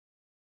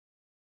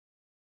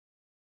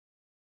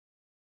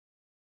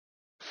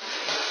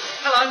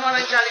Hello, my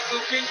name's Alec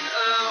Wilkey.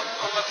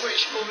 I'm a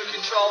British Border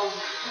Control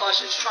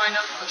licensed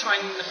trainer. I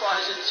train the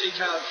fighters at the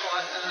TKO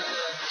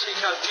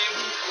gym.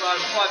 I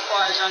have 5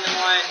 fighters under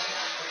my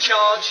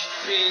charge,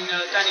 being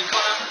Danny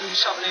Connor,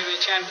 who's Southern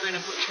Area Champion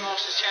and British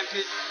Masters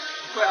Champion.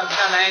 Brett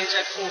O'Callaghan's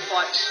had 4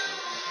 fights,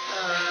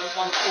 1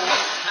 fought,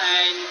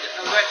 and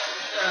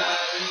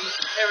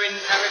Erin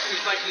Harris is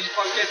making his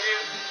pro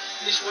debut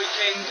this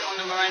weekend on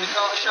the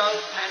Mastrodouka show,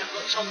 and I've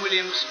got Tom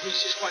Williams,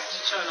 who's just waiting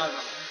to turn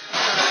over.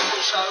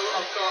 Also,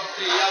 I've got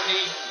the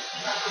only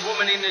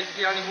woman in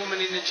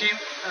the gym,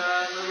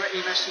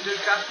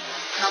 Mastrodouka,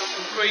 come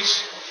from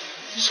Greece,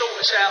 sort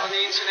us out on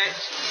the internet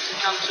to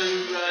come to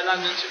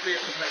London to be a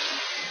professional.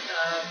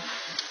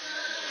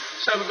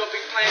 So we've got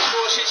big plans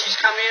for her. Since she's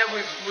come here,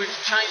 we've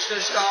changed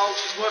her style.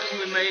 She's working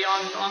with me.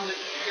 I'm the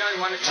only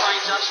one that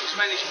trains us. She's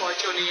managed by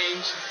Johnny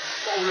Eames,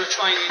 but all the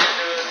training and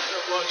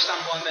the work's done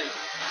by me.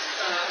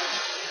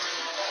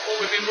 What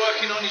we've been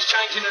working on is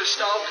changing her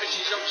style, because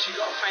she's obviously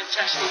got a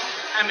fantastic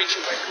amateur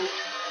record,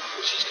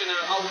 which is going to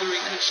hold her in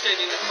good stead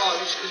in the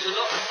pros, because a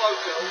lot of pro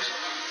girls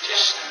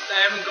they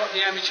haven't got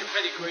the amateur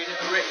pedigree that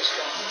Aretti's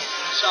got.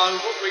 So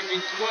what we've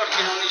been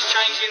working on is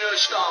changing her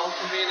style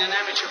from being an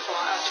amateur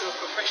fighter to a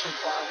professional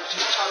fighter, which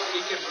is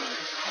totally different.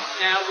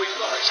 Now we've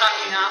got her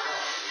tucking up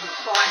and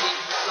fighting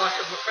like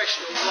a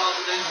professional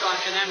rather than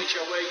like an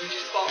amateur where you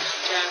just box,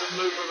 jab and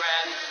move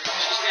around.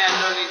 She's now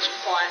learning to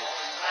fight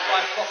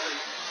properly.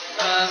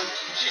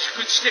 She's a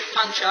good stiff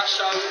puncher,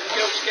 so if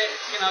girls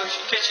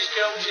she catches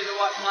girls in the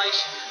right place,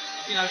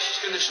 she's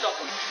going to stop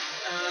them.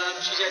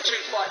 She's had 2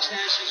 fights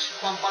now, she's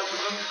won both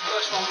of them.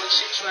 First one was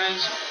 6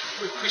 rounds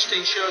with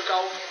Christine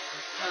Shergold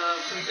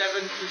from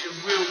Devon, who's a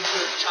real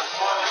good tough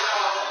fighter.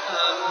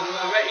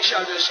 Aretti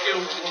showed her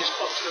skills and just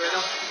boxed her head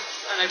off.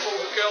 And they brought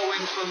a girl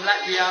in from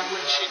Latvia,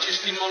 which she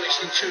just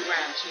demolished in 2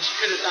 rounds. And she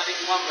could have done it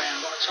in 1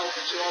 round, but I told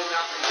her to hold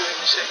up and do it in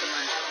the 2nd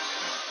round.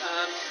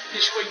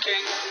 This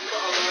weekend,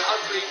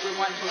 hopefully we're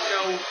waiting for a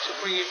girl to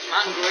bring in from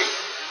Hungary.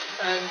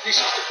 And this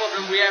is the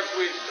problem we have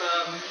with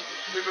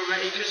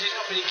Aretti, because there's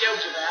not many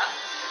girls about.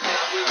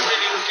 We're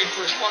really looking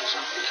for a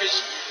sponsor, because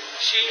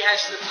she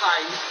has to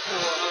pay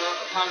for her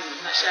opponent.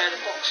 That's how the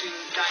boxing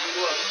game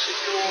works. If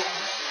you're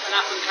an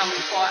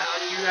up-and-coming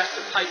fighter, you have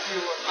to pay for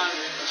your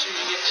opponent until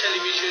you get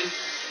television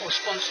or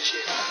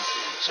sponsorship.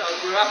 So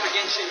we're up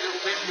against it a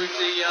little bit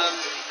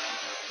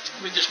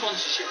with the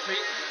sponsorship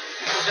fee,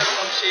 because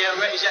obviously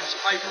Aretti's had to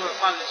pay for her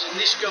opponents, and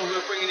this girl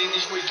we're bringing in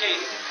this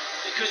weekend,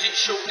 because it's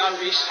short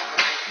notice,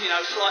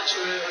 flights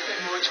are a bit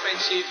more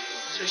expensive,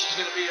 so she's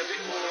going to be a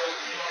bit more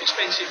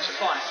expensive to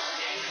fight.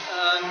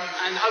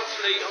 And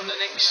hopefully on the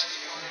next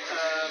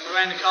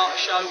Mastrodouka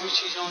show,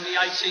 which is on the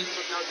 18th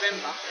of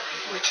November,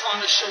 we're trying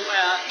to sort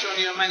out,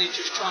 Johnny, our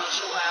manager's trying to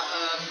sort out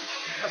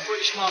a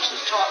British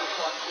Masters title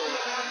fight for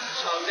her.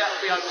 So that'll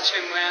be over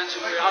 10 rounds,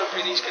 and we're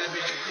hoping it's going to be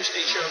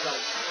Christine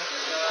Shergold.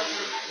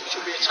 Which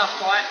will be a tough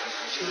fight.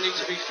 She'll need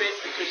to be fit,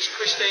 because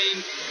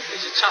Christine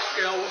is a tough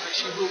girl and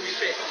she will be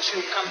fit and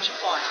she'll come to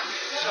fight.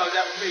 So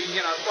that will be,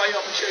 a great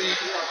opportunity,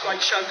 a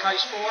great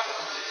showcase for her.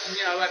 And,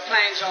 our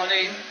plans are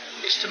then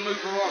is to move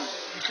her on,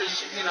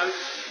 because,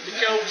 the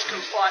girls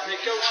can fight.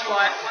 The girls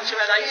fight, once they've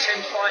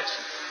had 8-10 fights,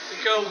 the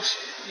girls,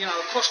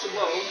 across the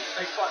world,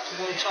 they fight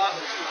for world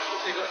titles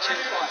if they've got 10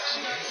 fights.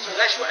 So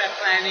that's what our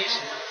plan is,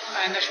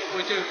 and that's what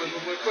we're doing with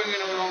her. We're bringing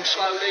her along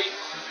slowly,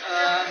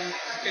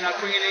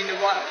 bringing in the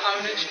right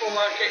opponents for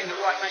her, getting the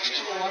right matches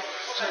for her,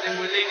 so then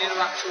we're leading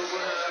her up to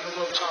a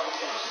world title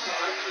fight. So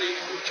hopefully,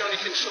 if Johnny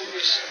can sort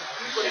this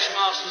British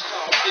Masters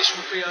title, this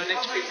will be her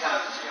next big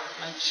one.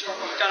 And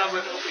I don't know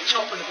whether it'll be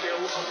top of the bill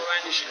on the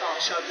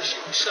Mastrodouka show, but she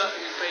will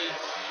certainly be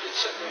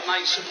the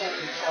main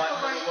supporting fight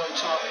for the world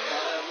title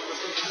fight, with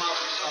the British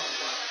Masters title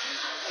fight.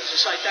 As I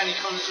say, Danny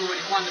Connor's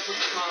already won the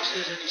British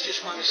Masters and he's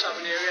just won the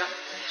Southern Area,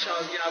 so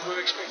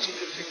we're expecting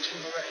good things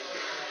from Aretti.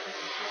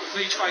 With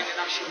me training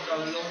up, she'll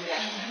go a long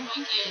way.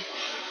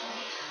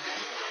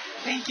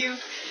 Thank you.